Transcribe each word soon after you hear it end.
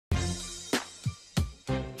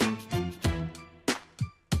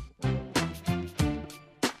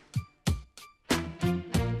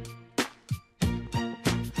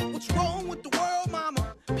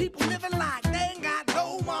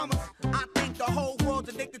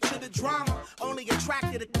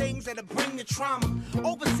attracted to things that'll bring the trauma.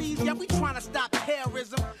 Overseas, yeah, we trying to stop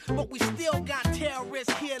terrorism, but we still got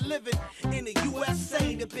terrorists here living in the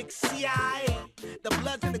USA, the big CIA, the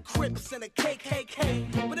Bloods and the Crips and the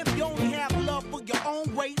KKK. But if you only have love for your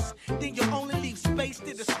own race, then you only leave space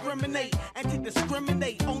to discriminate, and to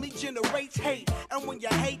discriminate only generates hate. And when you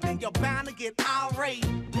hate, then you're bound to get irate.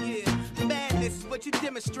 Yeah, madness is what you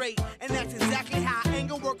demonstrate, and that's exactly how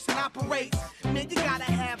anger works and operates. Man, you gotta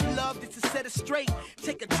have love just to set it straight.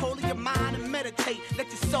 Take control of your mind and meditate. Let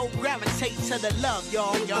your soul gravitate to the love,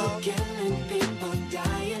 y'all. People killing, people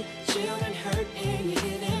dying, children hurt and you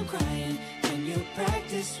hear them crying. When you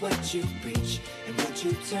practice what you preach, and would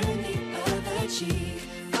you turn the other cheek?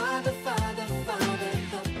 Father, Father, Father,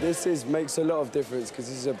 help us. This makes a lot of difference because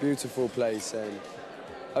this is a beautiful place, and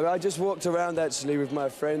I just walked around actually with my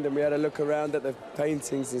friend and we had a look around at the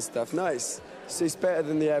paintings and stuff. Nice. So it's better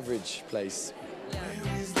than the average place.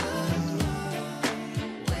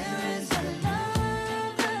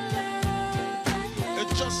 It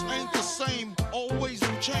just ain't the same, always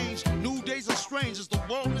new change. New days are strange, is the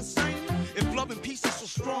world insane? If love and peace is so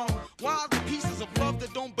strong, why are the pieces of love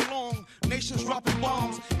that don't belong? Nations dropping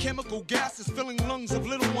bombs, chemical gases filling lungs of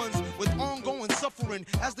little ones with ongoing suffering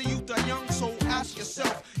as the youth are young. So ask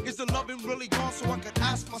yourself, is the loving really gone? So I could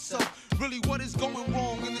ask myself, really what is going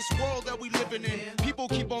wrong in this world that we living in? People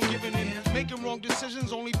keep on giving in, making wrong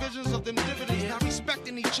decisions, only visions of them dividends, not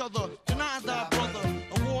respecting each other, denying thy brother.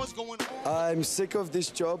 A war's going on. I'm sick of this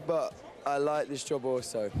job, but I like this job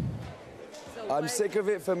also. I'm sick of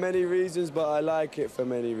it for many reasons, but I like it for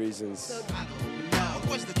many reasons. I don't know.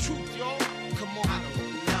 Where's the truth, y'all? Come on. I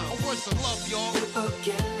don't know. Where's the love, y'all? People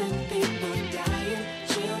killing, people dying,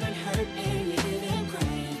 children hurt and you hear them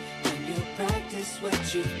crying. When you practice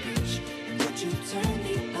what you preach, and would you turn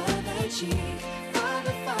the other cheek?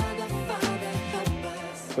 Father, Father, Father, help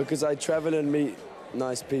us. Because I travel and meet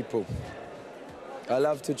nice people. I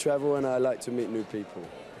love to travel and I like to meet new people.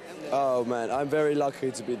 Oh man, I'm very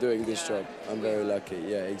lucky to be doing this job. I'm very lucky,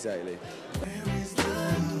 yeah, exactly. Where is the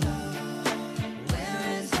love?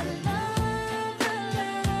 Where is the love?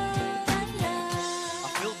 I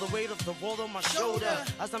feel the weight of the world on my shoulder.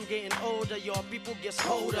 As I'm getting older, your people get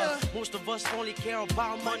colder. Most of us only care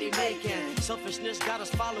about money making. Selfishness got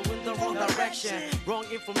us following the wrong direction. Wrong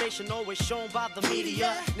information always shown by the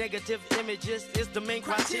media. Negative images is the main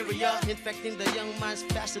criteria. Infecting the young minds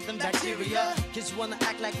faster than bacteria. Kids wanna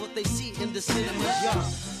act like what they see in the cinema. Yeah.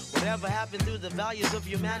 Whatever happened to the values of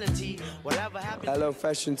humanity? Whatever happened? Hello,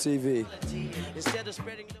 FashionTV. Instead of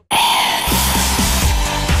spreading the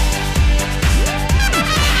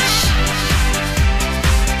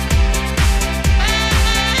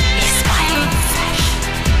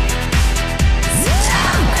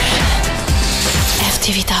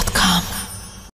FTV.com